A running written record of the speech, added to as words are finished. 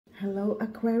Hello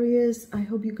Aquarius, I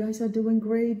hope you guys are doing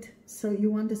great. So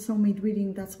you want a soulmate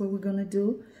reading, that's what we're gonna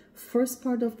do. First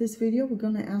part of this video, we're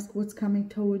gonna ask what's coming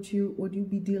towards you, what you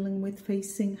be dealing with,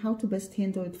 facing, how to best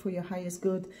handle it for your highest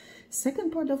good.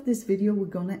 Second part of this video, we're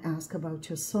gonna ask about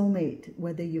your soulmate,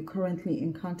 whether you're currently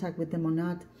in contact with them or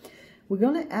not. We're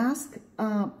gonna ask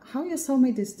how your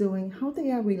soulmate is doing, how they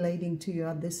are relating to you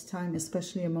at this time,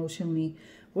 especially emotionally,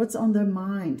 what's on their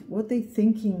mind, what they're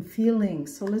thinking, feeling.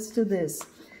 So let's do this.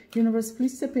 Universe,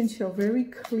 please step in, show very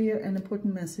clear and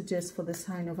important messages for the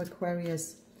sign of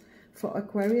Aquarius. For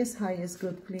Aquarius, highest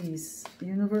good, please.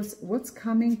 Universe, what's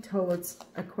coming towards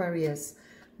Aquarius?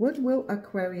 What will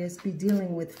Aquarius be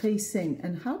dealing with, facing,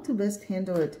 and how to best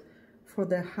handle it for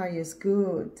their highest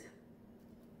good?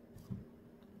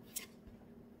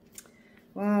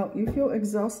 Wow, you feel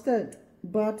exhausted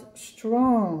but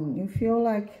strong. You feel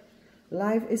like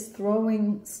life is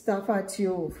throwing stuff at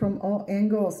you from all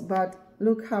angles, but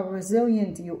look how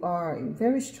resilient you are. You're a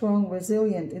very strong,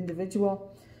 resilient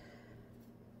individual.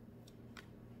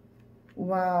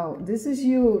 Wow, this is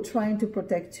you trying to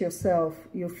protect yourself,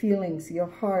 your feelings, your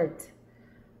heart.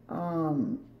 A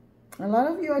lot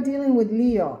of you are dealing with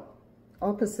Leo,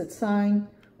 opposite sign,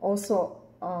 also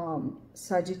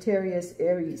Sagittarius,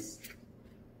 Aries.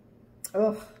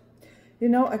 Ugh. You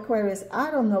know, Aquarius, I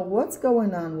don't know what's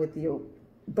going on with you,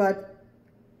 but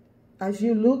as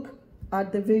you look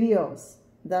at the videos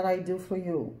that I do for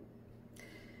you,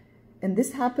 and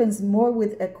this happens more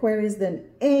with Aquarius than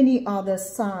any other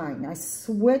sign, I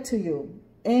swear to you,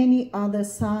 any other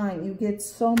sign, you get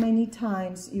so many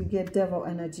times, you get devil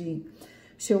energy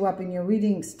show up in your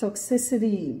readings,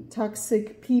 toxicity,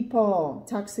 toxic people,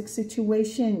 toxic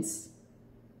situations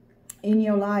in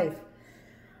your life.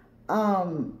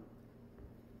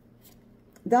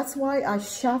 That's why I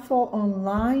shuffle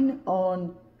online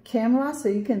on camera, so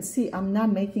you can see I'm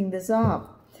not making this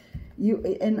up.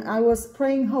 And I was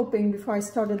praying, hoping before I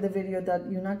started the video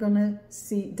that you're not gonna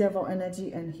see devil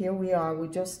energy, and here we are. We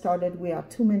just started. We are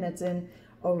 2 minutes in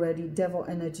already. Devil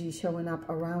energy showing up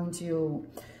around you.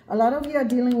 A lot of you are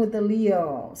dealing with the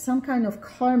Leo, some kind of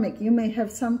karmic. You may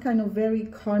have some kind of very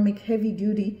karmic,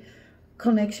 heavy-duty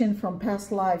connection from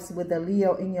past lives with the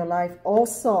Leo in your life.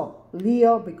 Also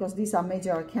Leo, because these are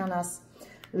major arcanas,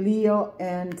 Leo,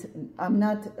 and I'm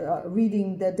not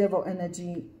reading the devil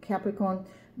energy Capricorn,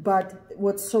 but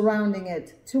what's surrounding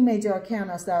it, two major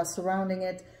arcanas that are surrounding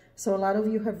it. So a lot of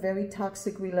you have very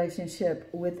toxic relationship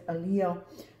with a Leo.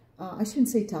 I shouldn't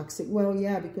say toxic, well,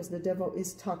 yeah, because the devil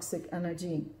is toxic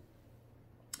energy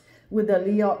with the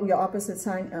Leo, your opposite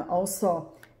sign, and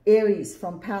also Aries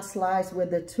from past lives, where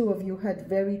the two of you had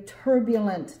very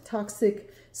turbulent,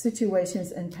 toxic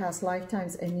situations in past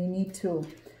lifetimes, and you need to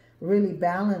really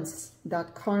balance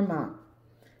that karma.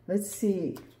 Let's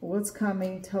see what's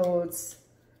coming towards,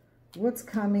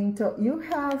 you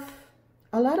have,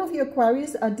 a lot of your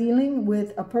Aquarius are dealing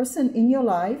with a person in your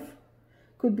life,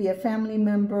 could be a family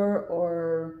member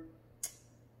or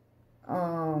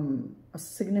a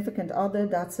significant other.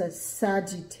 That's a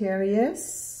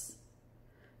Sagittarius.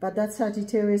 But that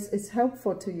Sagittarius is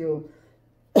helpful to you.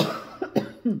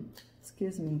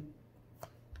 Excuse me.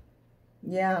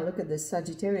 Yeah, look at this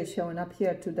Sagittarius showing up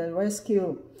here to the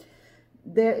rescue.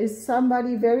 There is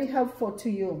somebody very helpful to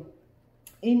you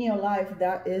in your life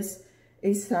that is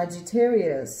a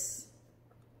Sagittarius.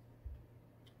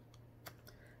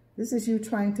 This is you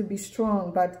trying to be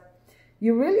strong, but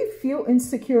you really feel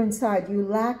insecure inside. You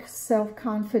lack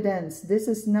self-confidence. This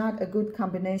is not a good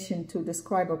combination to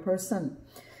describe a person.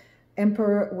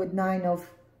 Emperor with 9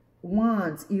 of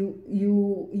Wands.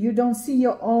 You don't see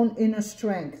your own inner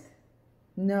strength.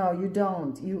 No, you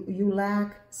don't. You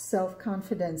lack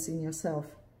self-confidence in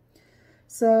yourself.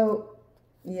 So,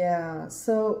 yeah.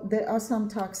 So there are some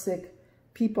toxic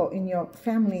people in your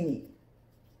family.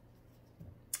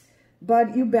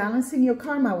 But you're balancing your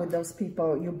karma with those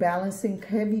people. You're balancing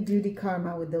heavy-duty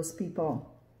karma with those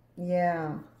people.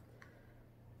 Yeah.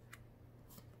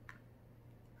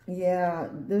 Yeah,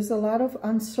 there's a lot of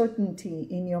uncertainty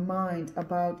in your mind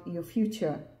about your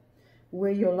future,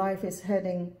 where your life is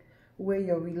heading, where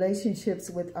your relationships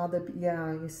with other,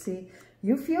 yeah, you see,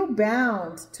 you feel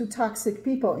bound to toxic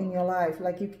people in your life.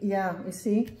 Like, you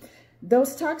see,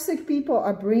 those toxic people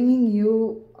are bringing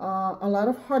you a lot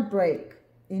of heartbreak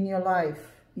in your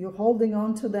life. You're holding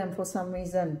on to them for some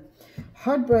reason.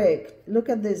 Heartbreak. Look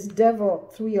at this devil,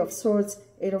 3 of Swords,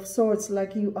 8 of Swords,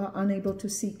 like you are unable to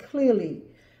see clearly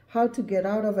how to get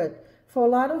out of it. For a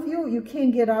lot of you, you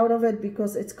can't get out of it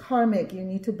because it's karmic. You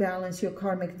need to balance your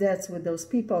karmic debts with those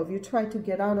people. If you try to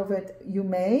get out of it, you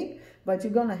may, but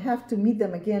you're going to have to meet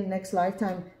them again next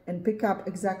lifetime and pick up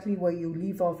exactly where you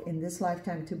leave off in this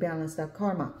lifetime to balance that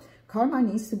karma. Karma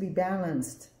needs to be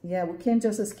balanced. Yeah, we can't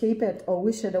just escape it or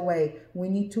wish it away. We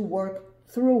need to work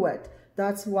through it.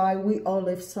 That's why we all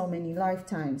live so many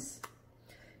lifetimes.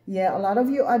 Yeah, a lot of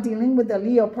you are dealing with a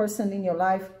Leo person in your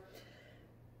life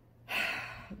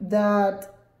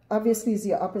that obviously is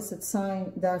your opposite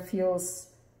sign, that feels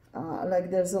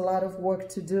like there's a lot of work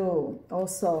to do.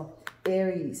 Also,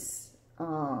 Aries.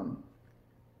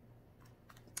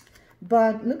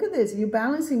 But look at this, you're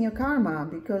balancing your karma,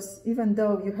 because even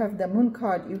though you have the Moon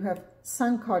card, you have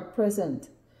Sun card present.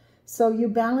 So you're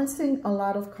balancing a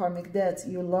lot of karmic debts.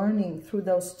 You're learning through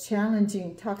those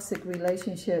challenging, toxic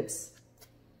relationships.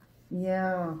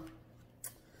 Yeah.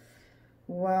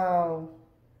 Wow.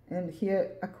 And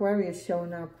here Aquarius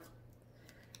showing up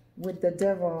with the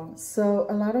devil. So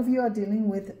a lot of you are dealing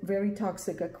with very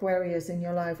toxic Aquarius in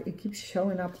your life. It keeps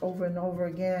showing up over and over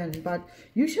again. But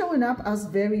you're showing up as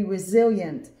very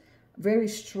resilient, very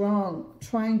strong,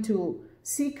 trying to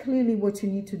see clearly what you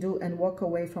need to do and walk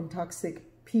away from toxic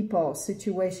people,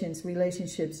 situations,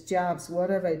 relationships, jobs,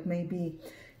 whatever it may be.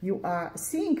 You are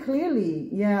seeing clearly.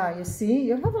 Yeah, you see,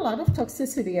 you have a lot of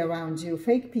toxicity around you,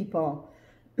 fake people.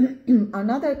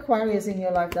 Another Aquarius in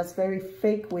your life that's very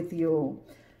fake with you,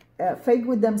 fake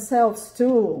with themselves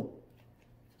too.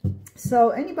 So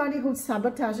anybody who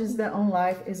sabotages their own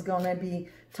life is gonna be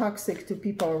toxic to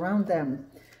people around them.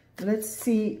 Let's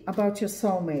see about your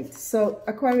soulmate. So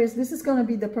Aquarius, this is gonna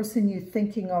be the person you're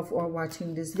thinking of or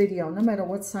watching this video, no matter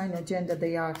what sign or gender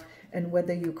they are and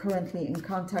whether you're currently in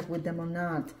contact with them or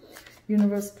not.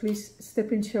 Universe, please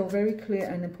step in, show very clear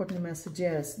and important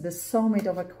messages. The soulmate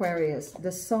of Aquarius. The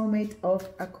soulmate of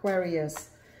Aquarius.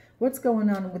 What's going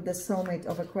on with the soulmate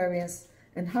of Aquarius?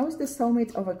 And how is the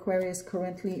soulmate of Aquarius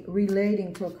currently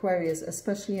relating to Aquarius,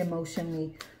 especially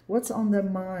emotionally? What's on their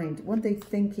mind? What they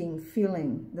thinking,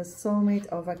 feeling? The soulmate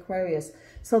of Aquarius.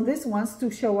 So this wants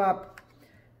to show up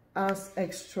as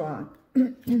extra.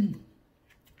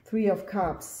 Three of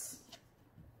Cups.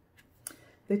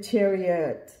 The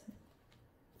Chariot.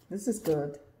 This is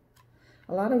good.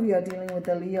 A lot of you are dealing with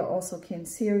the Leo, also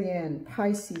Cancerian,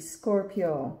 Pisces,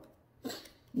 Scorpio.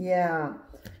 Yeah.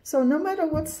 So no matter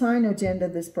what sign or gender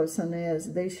this person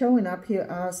is, they're showing up here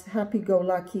as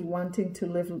happy-go-lucky, wanting to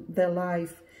live their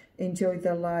life, enjoy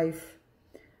their life,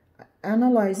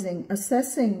 analyzing,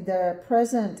 assessing their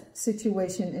present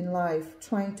situation in life,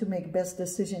 trying to make best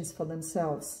decisions for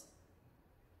themselves.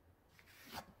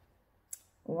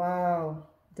 Wow,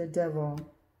 the devil.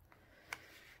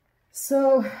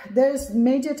 So there's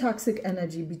major toxic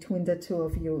energy between the two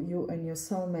of you, you and your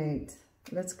soulmate.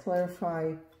 Let's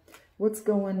clarify what's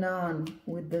going on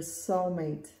with this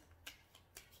soulmate.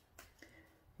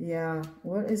 Yeah,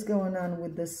 what is going on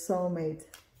with the soulmate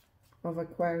of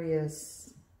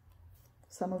Aquarius?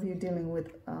 Some of you dealing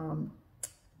with a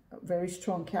very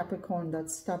strong Capricorn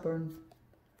that's stubborn.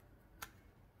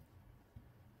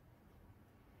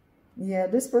 Yeah,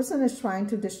 this person is trying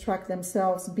to distract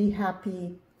themselves, be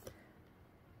happy.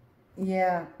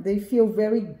 Yeah, they feel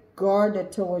very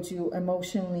guarded towards you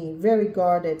emotionally, very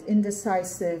guarded,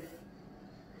 indecisive,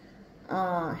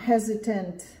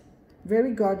 hesitant,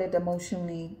 very guarded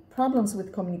emotionally, problems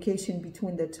with communication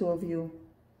between the two of you.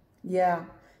 Yeah,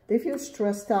 they feel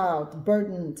stressed out,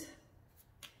 burdened.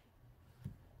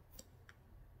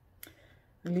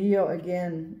 Leo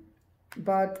again.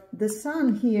 But the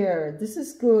Sun here, this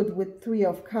is good with Three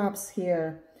of Cups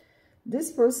here.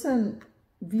 This person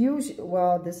views,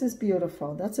 well, this is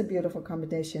beautiful. That's a beautiful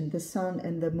combination. The Sun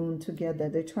and the Moon together.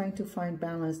 They're trying to find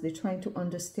balance. They're trying to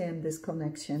understand this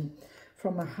connection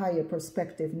from a higher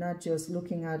perspective, not just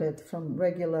looking at it from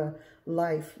regular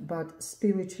life, but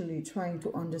spiritually trying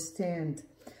to understand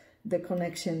the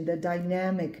connection, the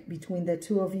dynamic between the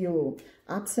two of you,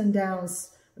 ups and downs,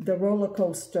 the roller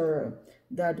coaster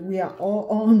that we are all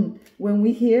on. When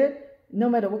we hear, no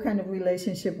matter what kind of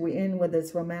relationship we're in, whether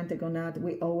it's romantic or not,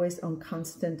 we're always on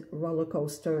constant roller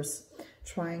coasters,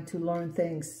 trying to learn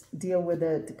things, deal with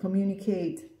it,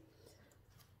 communicate.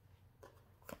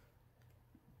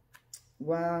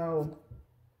 Wow.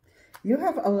 You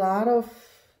have a lot of,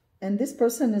 and this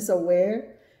person is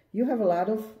aware, you have a lot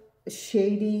of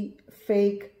shady,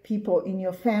 fake people in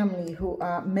your family who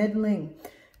are meddling,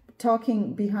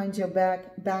 talking behind your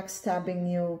back,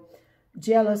 backstabbing you,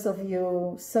 jealous of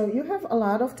you. So you have a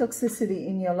lot of toxicity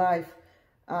in your life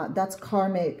that's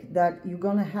karmic, that you're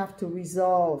going to have to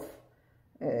resolve.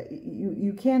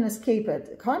 You can't escape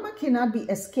it. Karma cannot be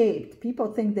escaped.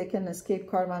 People think they can escape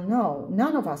karma. No,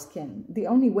 none of us can. The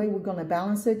only way we're going to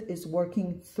balance it is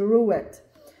working through it.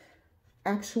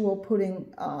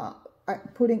 Putting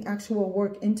actual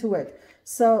work into it.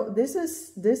 So this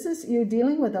is you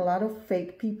dealing with a lot of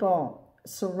fake people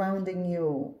surrounding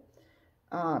you,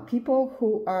 people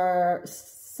who are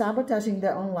sabotaging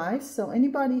their own lives. So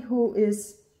anybody who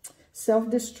is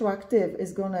self-destructive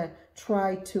is going to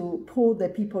try to pull the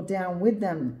people down with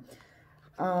them.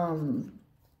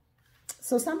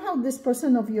 So somehow this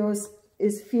person of yours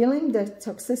is feeling the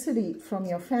toxicity from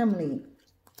your family.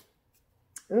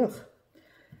 Ugh,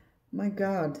 my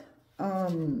God.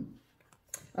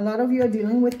 A lot of you are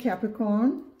dealing with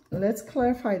Capricorn. Let's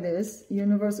clarify this.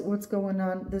 Universe, what's going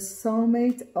on? The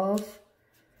soulmate of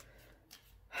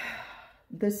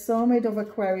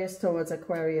Aquarius towards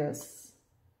Aquarius.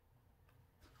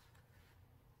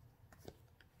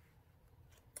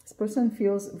 This person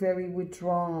feels very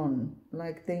withdrawn,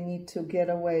 like they need to get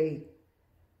away.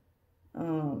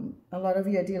 A lot of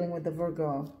you are dealing with the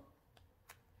Virgo.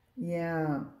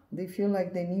 Yeah, they feel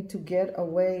like they need to get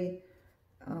away.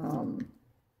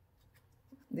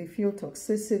 They feel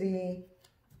toxicity.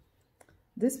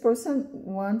 This person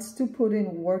wants to put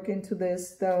in work into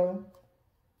this, though.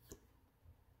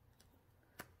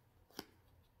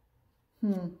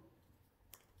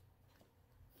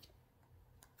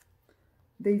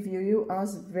 They view you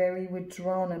as very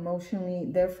withdrawn emotionally.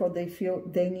 Therefore, they feel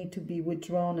they need to be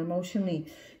withdrawn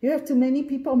emotionally. You have too many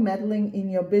people meddling in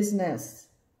your business.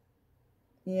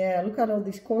 Yeah, look at all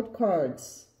these court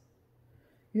cards.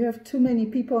 You have too many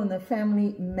people in the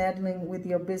family meddling with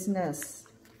your business.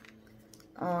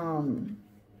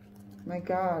 My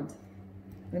God.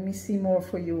 Let me see more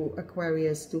for you,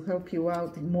 Aquarius, to help you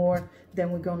out more.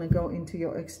 Then we're going to go into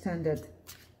your extended.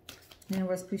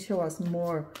 Universe, please show us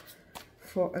more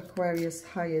for Aquarius'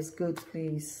 highest good,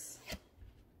 please.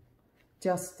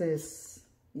 Justice.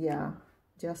 Yeah,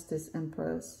 Justice,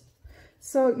 Empress.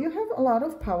 So you have a lot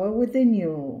of power within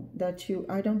you that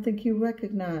I don't think you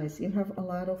recognize. You have a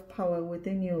lot of power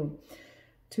within you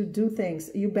to do things.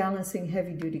 You're balancing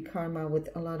heavy-duty karma with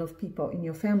a lot of people in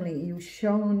your family. You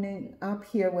showing up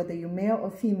here, whether you're male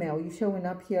or female, you're showing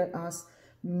up here as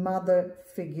mother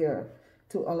figure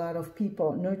to a lot of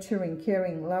people, nurturing,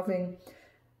 caring, loving.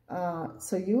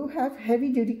 So you have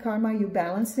heavy-duty karma you're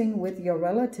balancing with your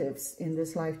relatives in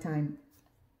this lifetime.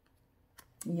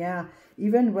 Yeah,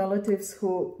 even relatives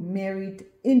who married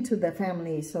into the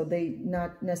family, so they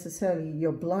not necessarily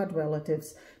your blood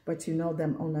relatives, but you know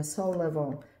them on a soul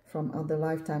level from other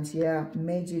lifetimes. Yeah,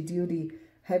 major duty,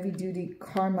 heavy duty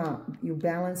karma, you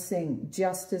balancing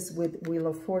justice with Wheel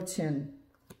of Fortune.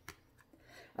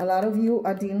 A lot of you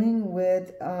are dealing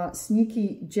with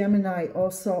sneaky Gemini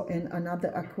also in another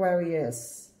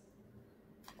Aquarius.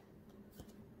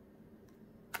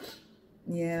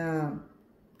 Yeah.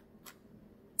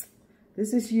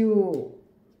 This is you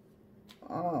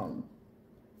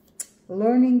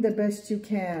learning the best you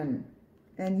can,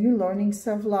 and you learning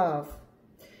self-love.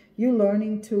 You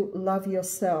learning to love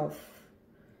yourself,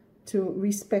 to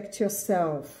respect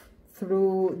yourself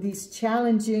through these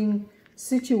challenging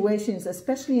situations,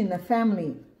 especially in the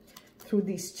family. Through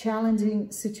these challenging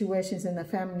situations in the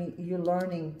family, you're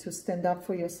learning to stand up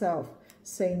for yourself,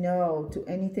 say no to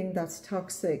anything that's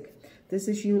toxic. This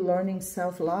is you learning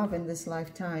self-love in this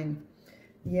lifetime.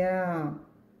 Yeah,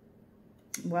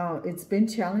 well, it's been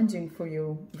challenging for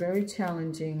you, very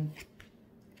challenging.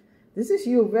 This is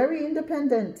you, very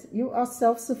independent. You are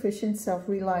self-sufficient,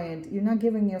 self-reliant. You're not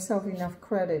giving yourself enough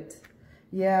credit.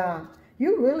 Yeah,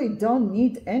 you really don't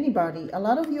need anybody. A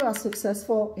lot of you are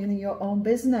successful in your own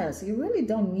business. You really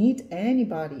don't need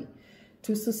anybody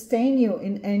to sustain you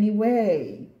in any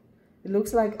way. It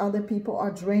looks like other people are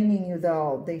draining you,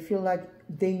 though. They feel like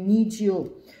they need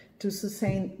you to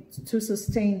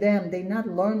sustain them. They're not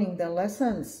learning their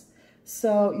lessons.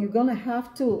 So you're going to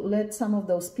have to let some of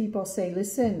those people say,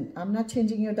 listen, I'm not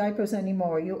changing your diapers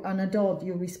anymore. You're an adult.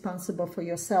 You're responsible for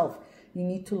yourself. You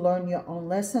need to learn your own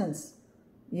lessons.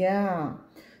 Yeah.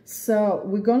 So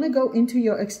we're going to go into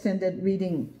your extended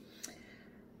reading,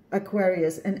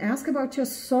 Aquarius, and ask about your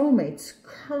soulmate's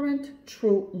current,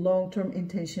 true, long-term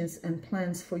intentions and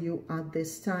plans for you at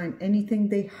this time. Anything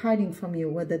they're hiding from you,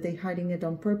 whether they're hiding it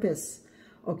on purpose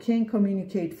or can't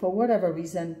communicate for whatever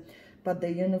reason, but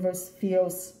the universe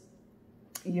feels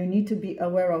you need to be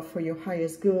aware of for your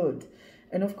highest good.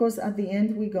 And of course, at the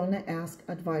end, we're going to ask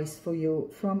advice for you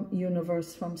from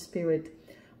universe, from spirit,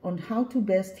 on how to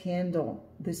best handle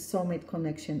this soulmate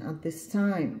connection at this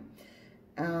time.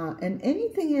 And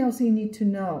anything else you need to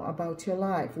know about your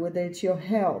life, whether it's your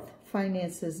health,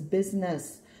 finances,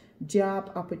 business,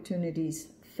 job opportunities,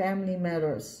 family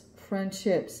matters,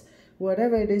 friendships,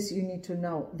 whatever it is you need to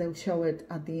know, they'll show it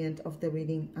at the end of the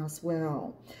reading as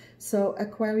well. So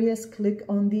Aquarius, click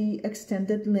on the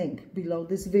extended link below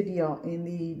this video in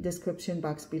the description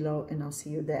box below, and I'll see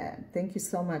you there. Thank you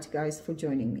so much, guys, for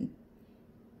joining me.